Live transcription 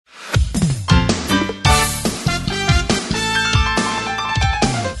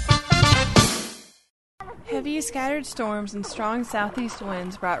Heavy scattered storms and strong southeast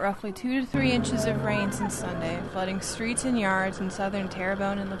winds brought roughly 2 to 3 inches of rain since Sunday, flooding streets and yards in southern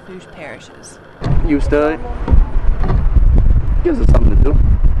Terrebonne and Lafourche parishes. Used to it. Gives us something to do.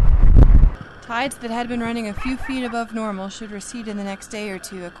 Tides that had been running a few feet above normal should recede in the next day or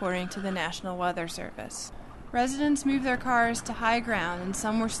two, according to the National Weather Service. Residents moved their cars to high ground, and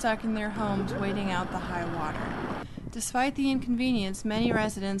some were stuck in their homes waiting out the high water. Despite the inconvenience, many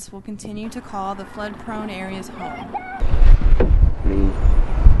residents will continue to call the flood-prone areas home.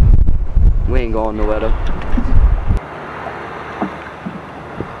 We ain't going nowhere though.